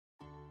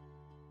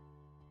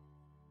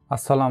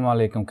Assalomu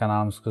alaykum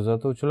kanalimiz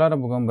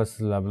kuzatuvchilari. Bugun biz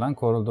sizlar bilan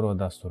Corel Draw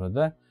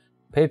dasturida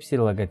Pepsi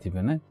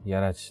logotipini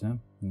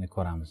yaratishni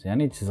ko'ramiz.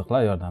 Ya'ni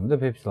chiziqlar yordamida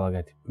Pepsi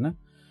logotipini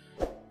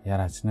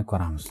yaratishni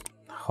ko'ramiz.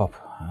 Xo'p,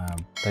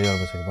 tayyor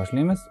bo'lsak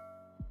boshlaymiz.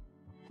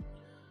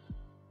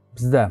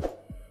 Bizda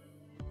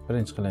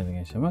birinchi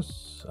qiladigan ishimiz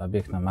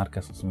obyektni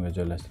markaz qismiga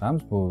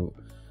joylashtiramiz. Bu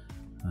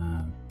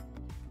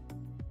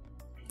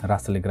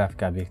rasmli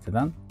grafika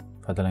obyektidan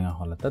foydalangan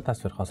holatda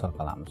tasvir hosil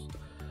qilamiz.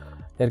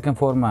 Erkin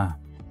forma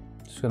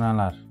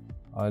uskunalar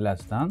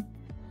oilasidan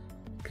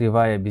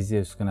krivaya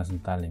bizye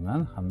uskunasini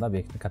tanlayman hamda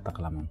obyektni katta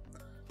qilaman.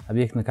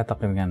 Obyektni katta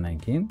qilgandan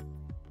keyin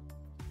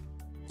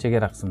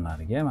chegara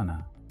qismlariga mana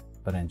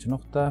birinchi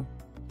nuqta,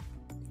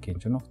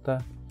 ikkinchi nuqta,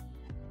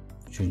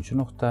 uchinchi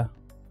nuqta,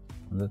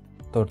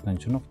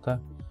 to'rtinchi nuqta,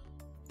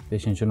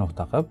 beshinchi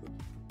nuqta qilib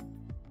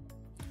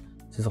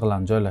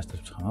chiziqlarni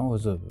joylashtirib chiqaman.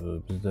 O'zi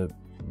bizda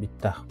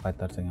bitta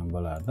qaytarsak ham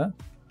bo'lardi.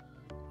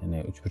 Ya'ni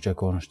uchburchak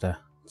ko'rinishda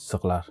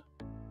chiziqlar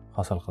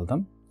hosil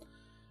qildim.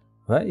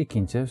 Va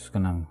ikkinchi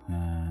uskunam,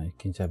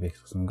 ikkinchi obyekt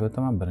qismiga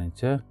o'taman.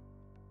 Birinchi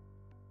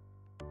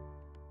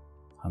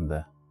hamda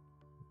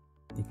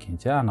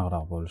ikkinchi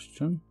aniqroq bo'lish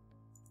uchun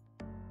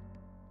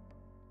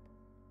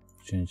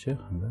uchinchi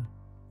hamda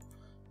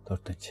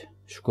to'rtinchi.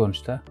 Shu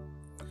ko'rinishda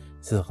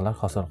chiziqlar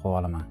hosil qilib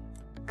olaman.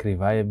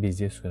 Krivaya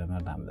bizye uskunam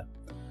yordamida.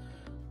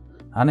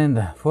 Ana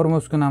endi forma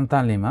uskunamni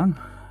tanlayman.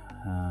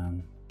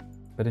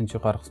 Birinchi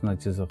yuqori qismdagi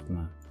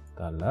chiziqni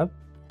tanlab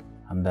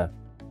hamda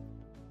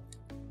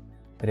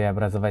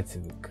преобразовать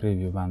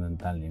кривью bandini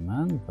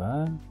tanlayman va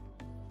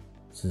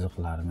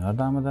chiziqlarim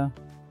yordamida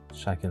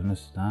shaklni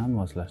ustidan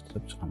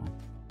moslashtirib chiqaman.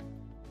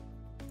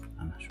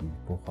 Ana shu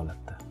bu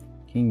holatda.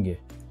 Keyingi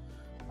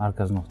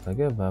markaz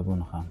nuqtaga va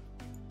buni ham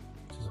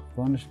chiziq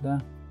ko'rinishida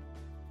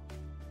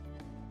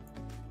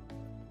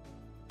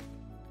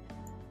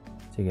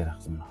chegara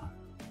qismini ham.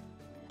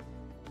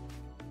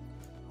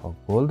 Xo'p,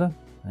 bo'ldi.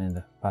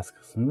 Endi pastki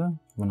qismda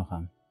buni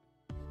ham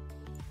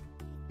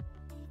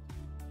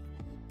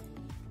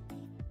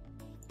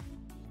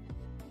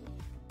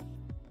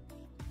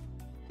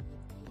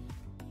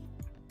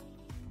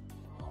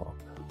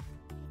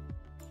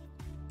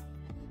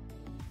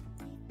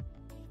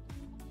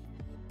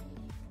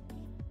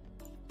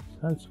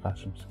sal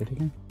chiqarishimiz kerak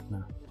ekan.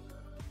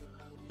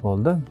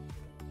 Bo'ldi.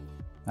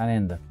 Mana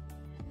endi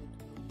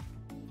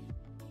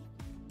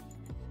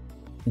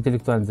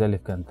intellektual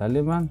zaливkani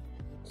tanlayman.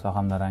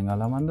 Sohamda rang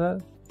olamanda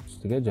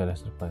ustiga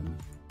joylashtirib qo'yaman.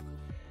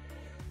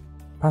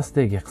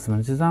 Pastdagi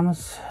qismini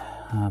chizamiz.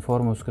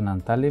 Forma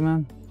uskunani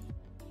tanlayman.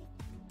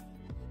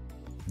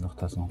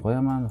 Nuqtasini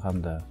qo'yaman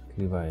hamda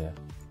krivaya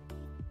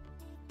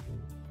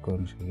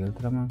ko'rinishga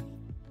keltiraman.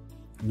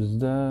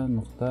 Bizda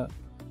nuqta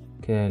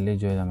kerakli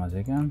joyda emas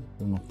ekan,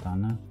 bu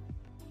nuqtani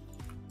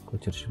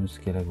ko'chirishimiz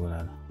kerak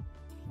bo'ladi.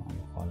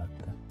 Bu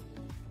holatda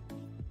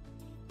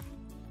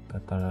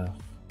kattaroq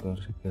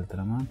ko'rinishga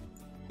keltiraman.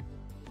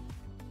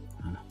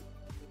 Mana.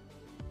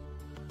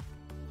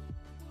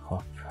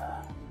 Xo'p.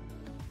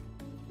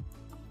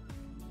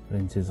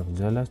 Birinchi chiziq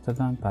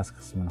joylashtirdim, past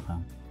qismini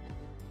ham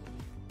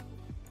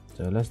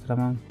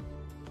joylashtiraman.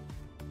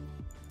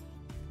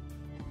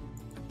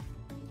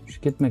 Shu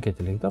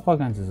ketma-ketlikda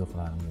qolgan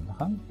chiziqlarimizni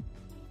ham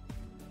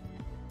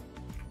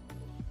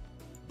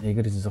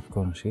egri chiziq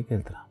ko'rinishiga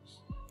keltiramiz.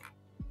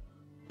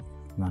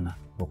 Mana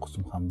bu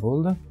qism ham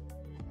bo'ldi.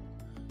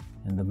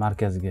 Endi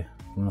markazga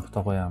nuqta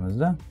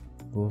qo'yamizda,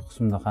 bu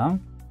qismda ham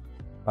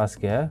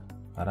pastga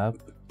qarab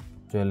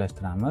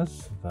joylashtiramiz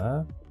va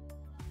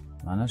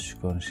mana shu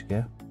ko'rinishga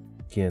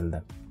keldi.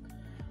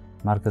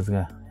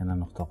 Markazga yana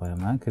nuqta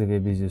qo'yaman.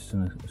 Krivaya bizye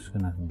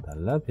uskunasini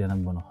tanlab, yana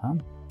buni ham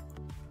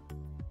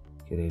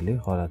kerakli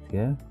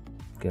holatga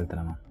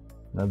keltiraman.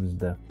 Va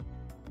bizda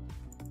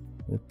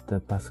bitta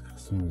pastki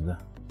qismimizda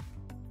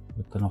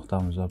bitta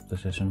nuqtamizni olib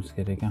tashlashimiz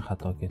kerak ekan,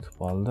 xato ketib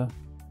qoldi.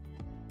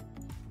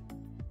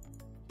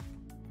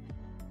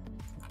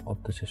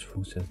 Olib tashlash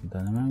funksiyasini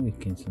tanlayman,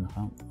 ikkinchisini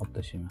ham olib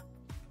tashlayman.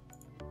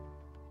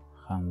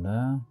 Hamda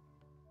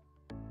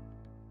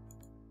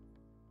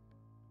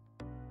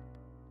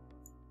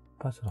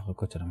pastroqqa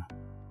ko'chiraman.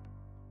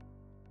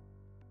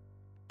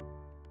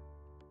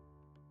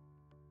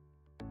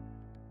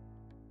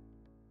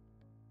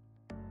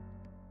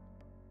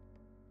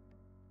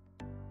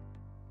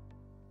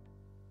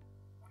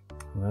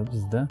 Va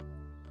bizda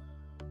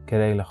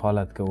kerakli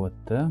holatga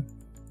o'tdi.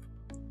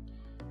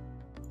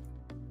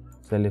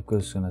 Zaливka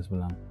uskunasi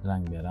bilan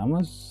rang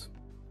beramiz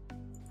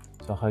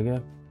sohaga.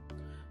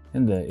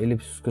 Endi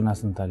ellips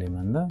uskunasini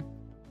tanlayman-da.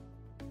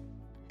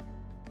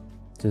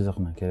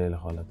 Chiziqni kerakli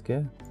holatga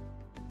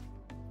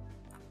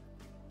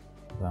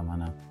va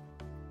mana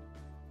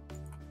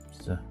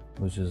bizda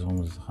bu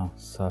chiziqimizni ham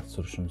sal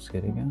surishimiz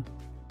kerak ekan.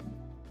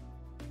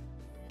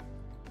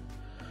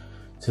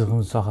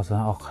 Chiziqimiz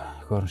sohasini oq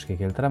ko'rinishga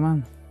keltiraman.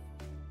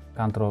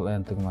 Ctrl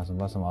N tugmasini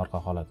bosaman, orqa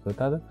holatga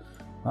o'tadi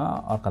va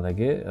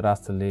orqadagi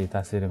rastrli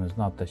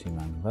tasvirimizni olib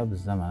tashlayman va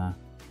bizda mana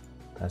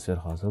tasvir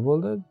hosil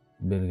bo'ldi.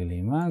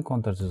 Belgilayman,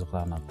 kontur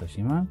chiziqlarni olib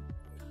tashlayman.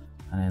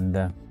 Ana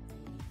endi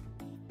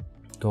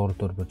to'g'ri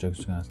to'rtburchak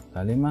uskunasini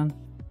tanlayman.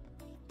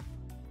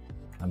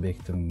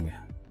 obyektimga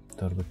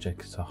to'rtburchak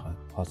soha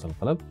hosil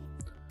qilib,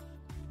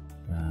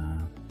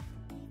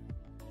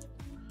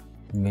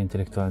 bunga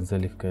intellektual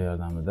zaливка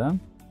yordamida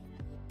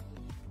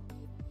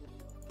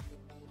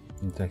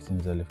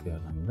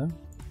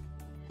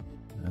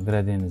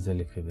gradient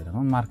zaливка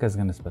beraman,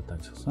 markazga nisbatan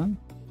chiqsin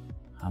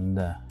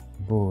hamda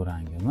bu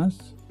rangimiz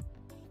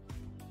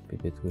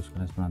pipet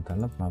ko'chkinish bilan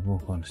tanlab mana bu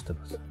ko'rinishda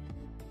bo'lsin.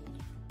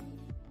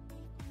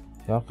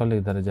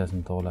 Yorqinlik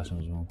darajasini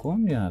to'g'rilashimiz mumkin,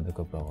 yanada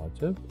ko'proq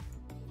ochib,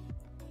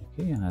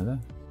 yanada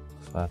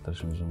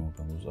qisqartirishimiz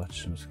mumkin. Biz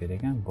ochishimiz kerak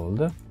ekan,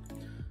 bo'ldi.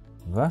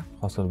 Va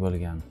hosil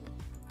bo'lgan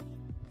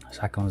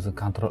shaklimizni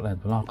Ctrl Alt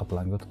bilan orqa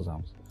planga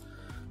o'tkazamiz.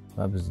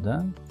 Va bizda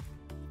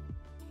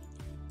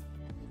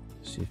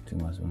Shift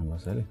tugmasini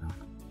bosaylik.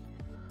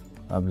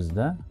 Va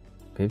bizda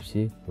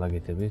Pepsi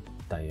logotipi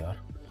tayyor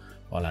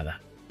bo'ladi.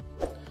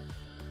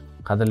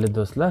 Qadrli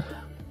do'stlar,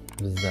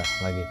 bizda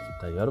logotip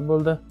tayyor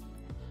bo'ldi.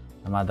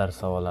 Nimadir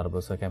savollar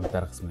bo'lsa,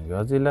 kommentar qismiga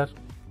yozinglar.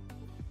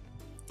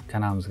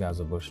 Kanalimizga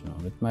a'zo bo'lishni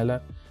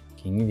unutmanglar.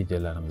 Keyingi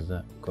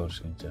videolarimizda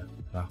ko'rishguncha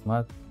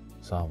rahmat,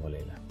 sog'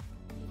 bo'linglar.